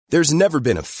There's never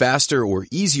been a faster or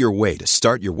easier way to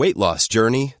start your weight loss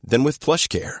journey than with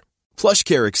PlushCare.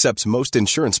 PlushCare accepts most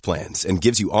insurance plans and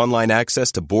gives you online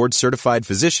access to board-certified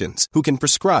physicians who can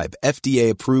prescribe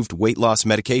FDA-approved weight loss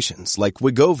medications like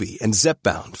Wegovy and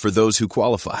Zepbound for those who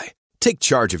qualify. Take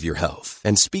charge of your health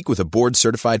and speak with a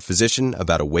board-certified physician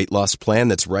about a weight loss plan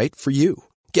that's right for you.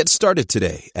 Get started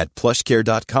today at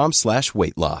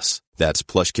plushcare.com/weight loss. That's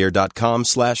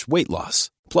plushcare.com/weight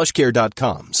loss.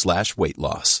 plushcare.com/weight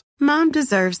loss. Mom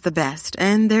deserves the best,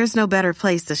 and there's no better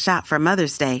place to shop for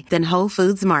Mother's Day than Whole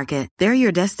Foods Market. They're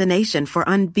your destination for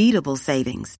unbeatable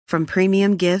savings, from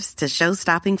premium gifts to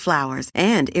show-stopping flowers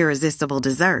and irresistible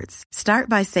desserts. Start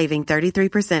by saving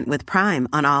 33% with Prime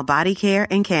on all body care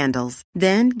and candles.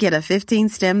 Then get a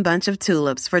 15-stem bunch of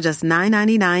tulips for just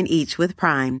 $9.99 each with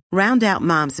Prime. Round out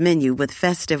Mom's menu with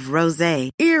festive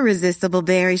rosé, irresistible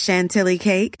berry chantilly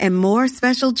cake, and more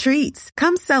special treats.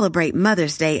 Come celebrate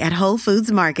Mother's Day at Whole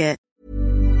Foods Market.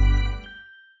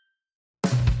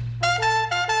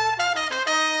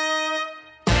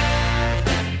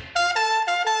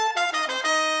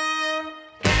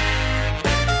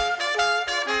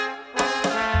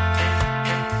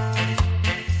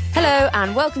 Hello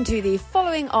and welcome to the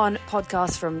Following On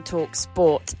podcast from Talk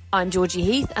Sport. I'm Georgie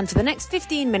Heath, and for the next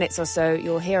 15 minutes or so,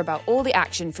 you'll hear about all the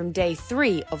action from day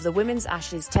 3 of the Women's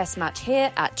Ashes Test match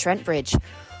here at Trent Bridge.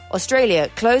 Australia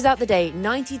close out the day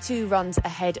 92 runs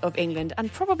ahead of England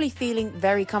and probably feeling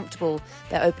very comfortable.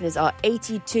 Their openers are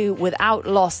 82 without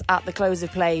loss at the close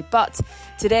of play. But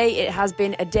today it has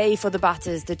been a day for the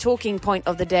batters. The talking point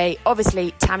of the day,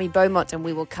 obviously, Tammy Beaumont, and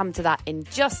we will come to that in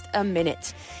just a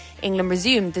minute. England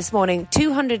resumed this morning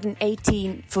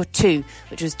 218 for 2,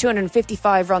 which was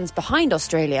 255 runs behind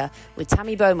Australia, with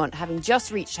Tammy Beaumont having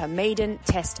just reached her maiden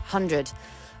Test 100.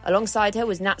 Alongside her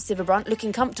was Nat Sciver-Brunt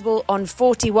looking comfortable on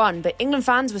 41, but England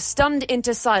fans were stunned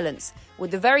into silence with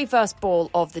the very first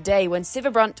ball of the day when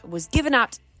Sciver-Brunt was given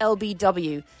out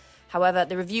LBW. However,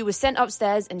 the review was sent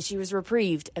upstairs and she was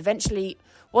reprieved, eventually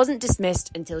wasn't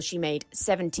dismissed until she made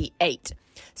 78.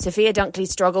 Sophia Dunkley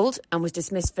struggled and was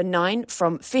dismissed for 9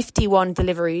 from 51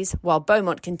 deliveries, while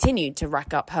Beaumont continued to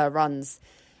rack up her runs.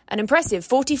 An impressive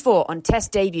 44 on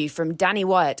Test debut from Danny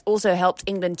Wyatt also helped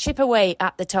England chip away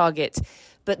at the target.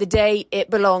 But the day, it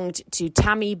belonged to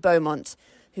Tammy Beaumont,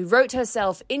 who wrote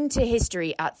herself into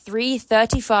history at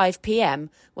 3:35 p.m.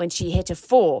 when she hit a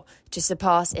 4 to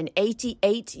surpass an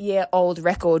 88-year-old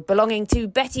record belonging to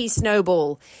Betty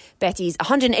Snowball. Betty's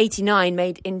 189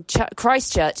 made in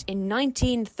Christchurch in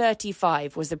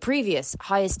 1935 was the previous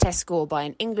highest Test score by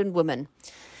an England woman.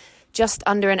 Just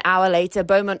under an hour later,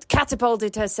 Beaumont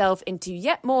catapulted herself into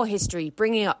yet more history,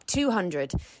 bringing up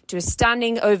 200 to a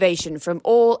standing ovation from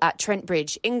all at Trent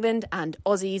Bridge, England and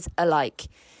Aussies alike.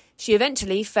 She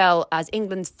eventually fell as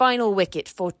England's final wicket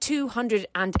for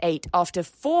 208 after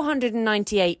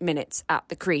 498 minutes at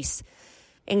the crease.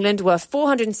 England were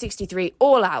 463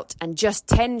 all out and just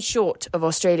 10 short of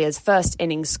Australia's first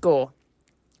innings score.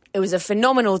 It was a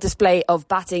phenomenal display of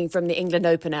batting from the England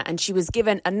opener, and she was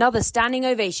given another standing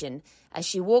ovation as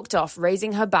she walked off,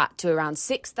 raising her bat to around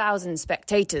 6,000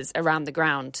 spectators around the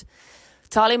ground.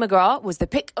 Talia McGrath was the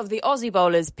pick of the Aussie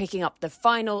bowlers, picking up the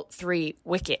final 3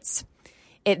 wickets.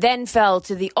 It then fell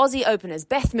to the Aussie openers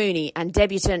Beth Mooney and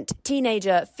debutant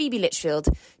teenager Phoebe Litchfield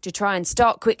to try and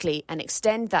start quickly and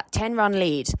extend that 10-run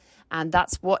lead. And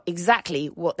that's exactly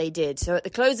what they did. So at the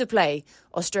close of play,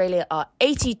 Australia are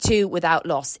 82 without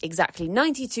loss, exactly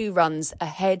 92 runs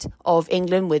ahead of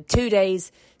England with 2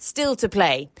 days still to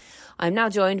play. I'm now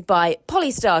joined by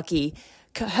Polly Starkey,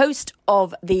 host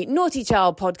of the Naughty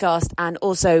Child podcast and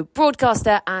also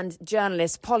broadcaster and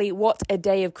journalist. Polly, what a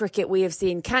day of cricket we have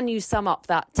seen. Can you sum up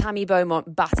that Tammy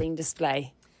Beaumont batting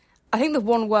display? I think the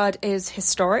one word is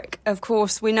historic. Of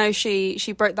course, we know she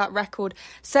broke that record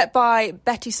set by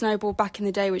Betty Snowball back in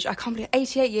the day, which I can't believe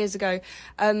 88 years ago.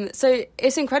 So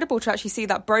it's incredible to actually see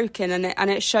that broken, and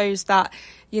it shows that,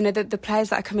 you know, the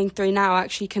players that are coming through now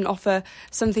actually can offer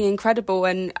something incredible.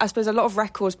 And I suppose a lot of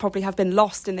records probably have been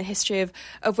lost in the history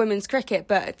of women's cricket,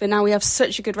 but now we have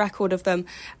such a good record of them.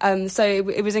 So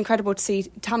it was incredible to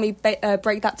see Tammy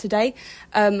break that today.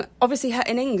 Obviously, her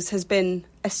innings has been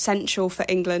essential for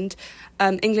England.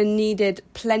 England needed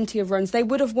plenty of runs. They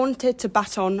would have wanted to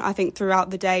bat on, I think,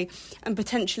 throughout the day and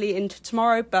potentially into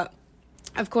tomorrow, but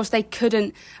Of course, they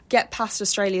couldn't get past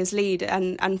Australia's lead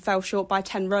and fell short by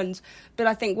 10 runs. But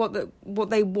I think what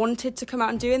they wanted to come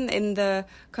out and do in the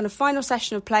kind of final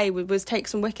session of play was take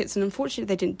some wickets, and unfortunately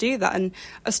they didn't do that. And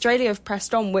Australia have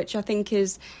pressed on, which I think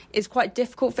is quite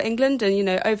difficult for England. And,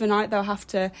 overnight they'll have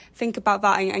to think about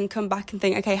that and come back and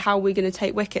think, OK, how are we going to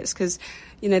take wickets? Because,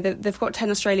 they've got 10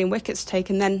 Australian wickets to take,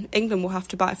 and then England will have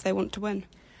to bat if they want to win.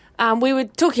 We were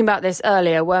talking about this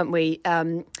earlier, weren't we?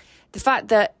 The fact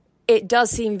that it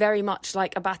does seem very much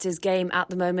like a batter's game at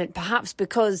the moment, perhaps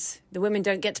because the women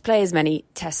don't get to play as many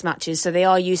test matches, so they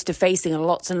are used to facing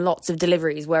lots and lots of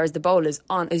deliveries, whereas the bowlers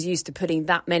aren't as used to putting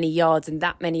that many yards and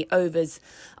that many overs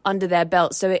under their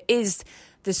belt. So it is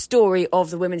the story of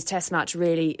the women's test match,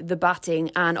 really, the batting,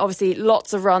 and obviously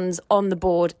lots of runs on the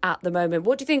board at the moment.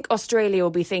 What do you think Australia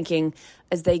will be thinking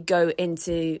as they go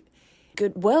into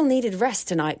good, well-needed rest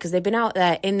tonight, because they've been out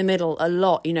there in the middle a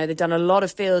lot. They've done a lot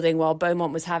of fielding while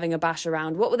Beaumont was having a bash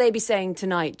around. What will they be saying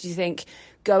tonight? Do you think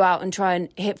go out and try and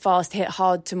hit fast, hit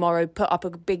hard tomorrow, put up a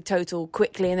big total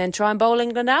quickly and then try and bowl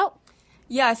England out?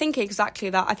 Yeah, I think exactly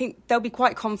that. I think they'll be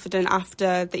quite confident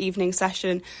after the evening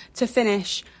session to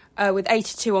finish with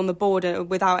 82 on the board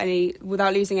without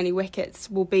losing any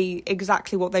wickets will be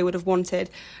exactly what they would have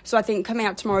wanted. So I think coming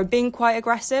out tomorrow being quite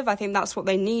aggressive, I think that's what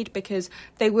they need, because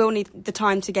they will need the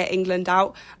time to get England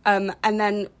out. And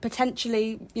then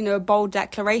potentially, a bold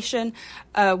declaration.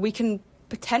 We can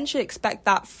potentially expect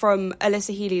that from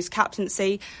Alyssa Healy's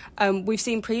captaincy. We've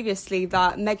seen previously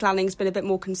that Meg Lanning's been a bit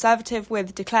more conservative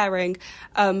with declaring,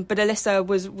 but Alyssa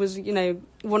was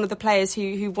one of the players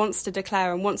who wants to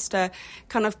declare and wants to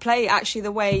kind of play actually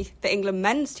the way the England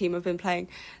men's team have been playing.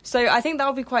 So I think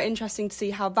that'll be quite interesting to see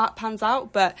how that pans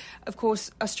out. But of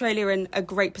course, Australia are in a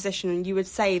great position, and you would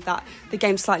say that the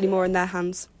game's slightly more in their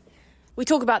hands. We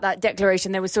talk about that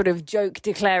declaration. There was sort of joke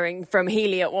declaring from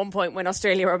Healy at one point when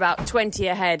Australia were about 20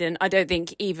 ahead, and I don't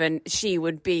think even she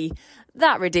would be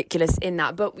that ridiculous in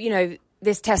that. But,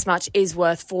 this test match is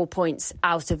worth 4 points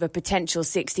out of a potential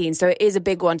 16, so it is a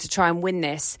big one to try and win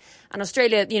this. And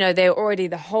Australia, they're already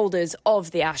the holders of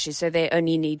the Ashes, so they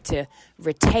only need to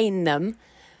retain them.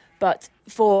 But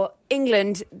for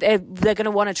England, they're going to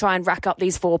want to try and rack up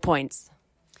these 4 points.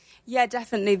 Yeah,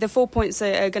 definitely. The 4 points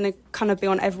are going to kind of be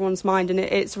on everyone's mind, and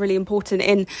it's really important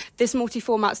in this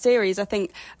multi-format series. I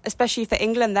think, especially for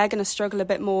England, they're going to struggle a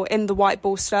bit more in the white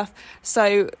ball stuff.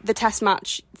 So the test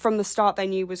match from the start they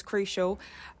knew was crucial.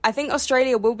 I think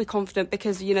Australia will be confident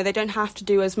because, they don't have to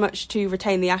do as much to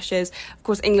retain the Ashes. Of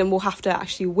course, England will have to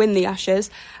actually win the Ashes.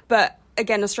 But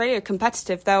again, Australia are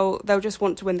competitive. They'll just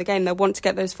want to win the game. They'll want to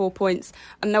get those 4 points,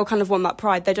 and they'll kind of want that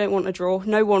pride. They don't want a draw.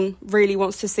 No one really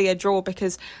wants to see a draw,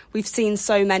 because we've seen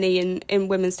so many in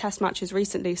women's test matches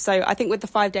recently. So I think with the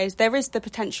 5 days, there is the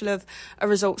potential of a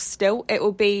result still. It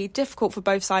will be difficult for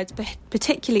both sides,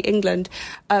 particularly England.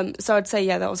 So I'd say,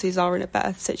 the Aussies are in a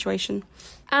better situation.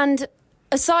 And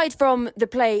aside from the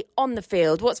play on the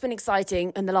field, what's been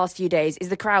exciting in the last few days is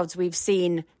the crowds we've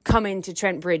seen come into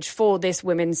Trent Bridge for this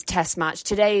women's test match.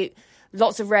 Today,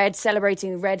 lots of red,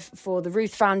 celebrating red for the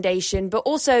Ruth Foundation, but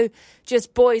also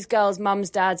just boys, girls, mums,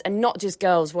 dads, and not just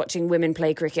girls watching women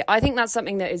play cricket. I think that's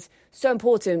something that is so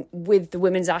important with the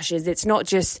Women's Ashes. It's not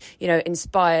just,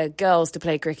 inspire girls to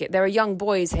play cricket. There are young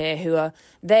boys here who are,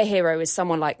 their hero is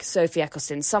someone like Sophie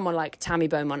Eccleston, someone like Tammy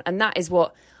Beaumont, and that is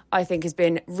what I think has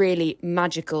been really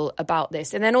magical about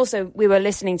this. And then also we were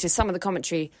listening to some of the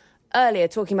commentary earlier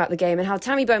talking about the game and how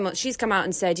Tammy Beaumont, she's come out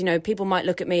and said, people might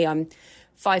look at me, I'm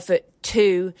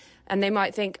 5'2", and they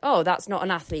might think, oh, that's not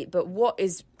an athlete. But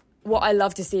what I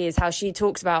love to see is how she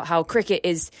talks about how cricket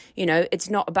is, it's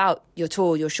not about you're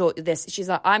tall, you're short, you're this. She's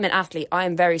like, I'm an athlete, I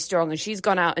am very strong. And she's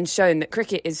gone out and shown that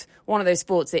cricket is one of those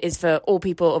sports that is for all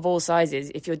people of all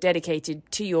sizes. If you're dedicated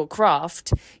to your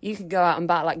craft, you can go out and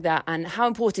bat like that. And how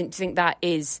important do you think that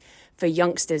is for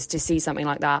youngsters to see something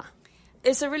like that?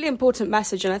 It's a really important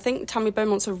message, and I think Tammy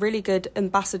Beaumont's a really good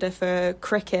ambassador for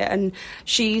cricket, and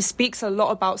she speaks a lot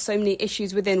about so many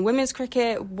issues within women's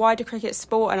cricket, wider cricket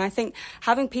sport, and I think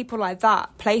having people like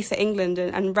that play for England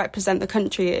and represent the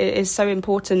country is so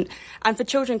important. And for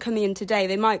children coming in today,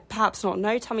 they might perhaps not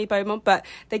know Tammy Beaumont, but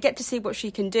they get to see what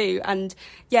she can do. And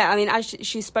as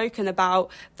she's spoken about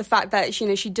the fact that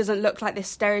she doesn't look like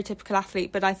this stereotypical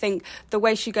athlete, but I think the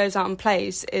way she goes out and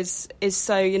plays is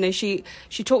so, she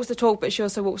talks the talk, but she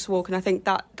also walks the walk, and I think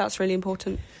that's really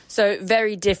important. So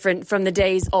very different from the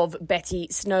days of Betty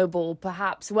Snowball,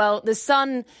 perhaps. Well, the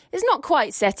sun is not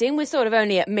quite setting. We're sort of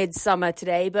only at midsummer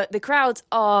today, but the crowds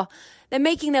are They're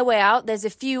making their way out. There's a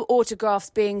few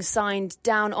autographs being signed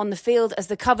down on the field as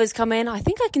the covers come in. I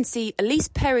think I can see Elise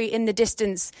Perry in the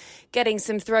distance getting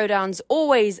some throwdowns.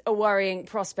 Always a worrying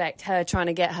prospect, her trying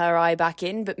to get her eye back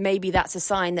in. But maybe that's a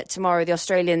sign that tomorrow the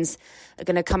Australians are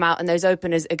going to come out and those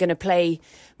openers are going to play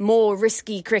more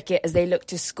risky cricket as they look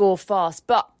to score fast.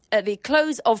 But at the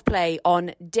close of play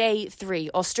on day 3,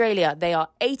 Australia, they are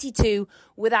 82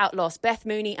 without loss. Beth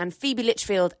Mooney and Phoebe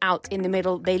Litchfield out in the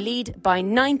middle. They lead by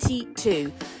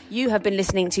 92. You have been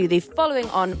listening to the Following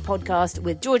On podcast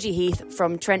with Georgie Heath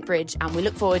from Trent Bridge, and we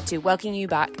look forward to welcoming you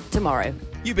back tomorrow.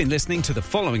 You've been listening to the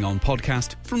Following On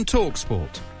podcast from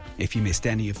TalkSport. If you missed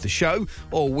any of the show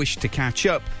or wish to catch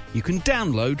up, you can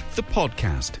download the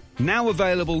podcast. Now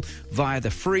available via the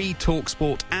free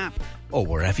TalkSport app or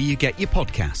wherever you get your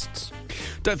podcasts.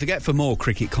 Don't forget, for more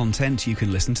cricket content, you can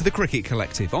listen to The Cricket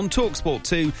Collective on TalkSport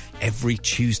 2 every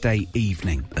Tuesday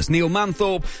evening, as Neil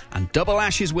Manthorpe and Double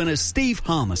Ashes winners Steve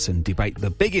Harmison debate the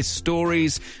biggest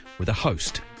stories with a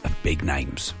host of big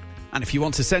names. And if you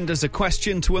want to send us a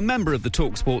question to a member of the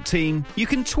TalkSport team, you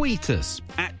can tweet us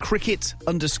at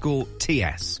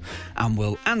cricket_TS and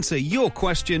we'll answer your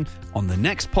question on the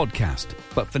next podcast.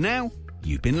 But for now,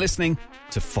 you've been listening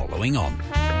to Following On.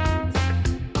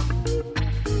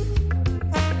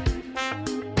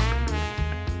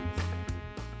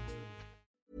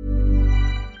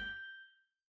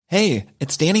 Hey,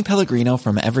 it's Danny Pellegrino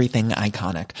from Everything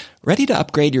Iconic. Ready to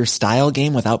upgrade your style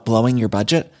game without blowing your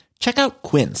budget? Check out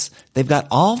Quince. They've got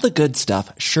all the good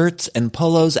stuff, shirts and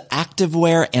polos,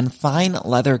 activewear, and fine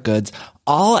leather goods,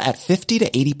 all at 50 to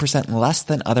 80% less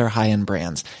than other high-end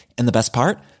brands. And the best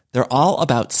part? They're all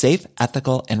about safe,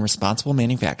 ethical, and responsible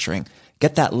manufacturing.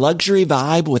 Get that luxury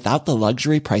vibe without the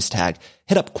luxury price tag.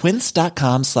 Hit up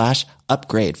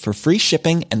quince.com/upgrade for free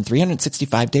shipping and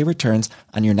 365-day returns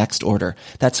on your next order.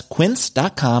 That's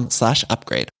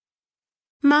quince.com/upgrade.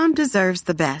 Mom deserves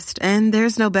the best, and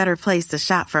there's no better place to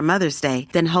shop for Mother's Day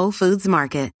than Whole Foods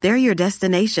Market. They're your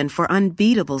destination for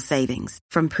unbeatable savings,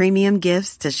 from premium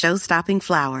gifts to show-stopping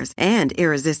flowers and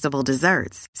irresistible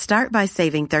desserts. Start by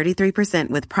saving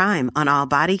 33% with Prime on all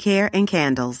body care and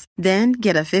candles. Then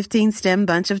get a 15-stem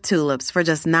bunch of tulips for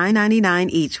just $9.99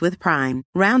 each with Prime.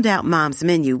 Round out Mom's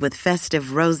menu with festive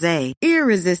rosé,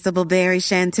 irresistible berry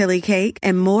chantilly cake,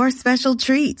 and more special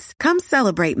treats. Come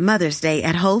celebrate Mother's Day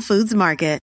at Whole Foods Market.